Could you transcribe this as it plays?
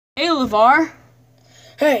Hey, LaVar.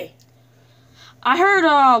 Hey, I heard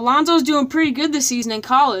Lonzo's doing pretty good this season in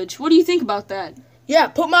college. What do you think about that? yeah,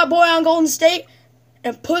 put my boy on Golden State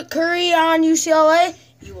and put Curry on UCLA.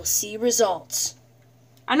 You will see results.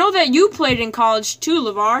 I know that you played in college too,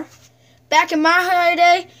 LaVar. Back in my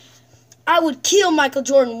heyday, I would kill Michael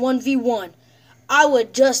Jordan 1v1. I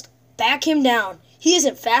would just back him down. He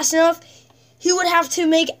isn't fast enough. He would have to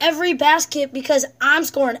make every basket because I'm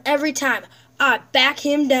scoring every time. I back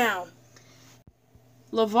him down.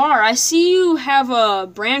 LaVar, I see you have a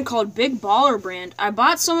brand called Big Baller Brand. I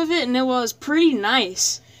bought some of it and it was pretty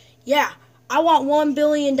nice. Yeah, I want $1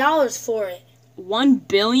 billion for it. $1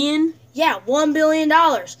 billion? Yeah, $1 billion.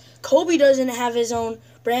 Kobe doesn't have his own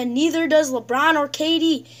brand. Neither does LeBron or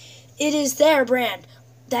KD. It is their brand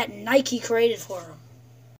that Nike created for them.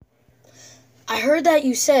 I heard that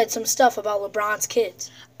you said some stuff about LeBron's kids.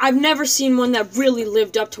 I've never seen one that really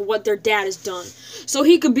lived up to what their dad has done. So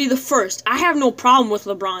he could be the first. I have no problem with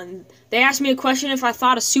LeBron. They asked me a question if I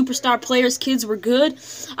thought a superstar player's kids were good.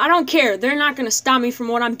 I don't care. They're not going to stop me from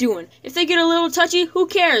what I'm doing. If they get a little touchy, who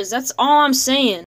cares? That's all I'm saying.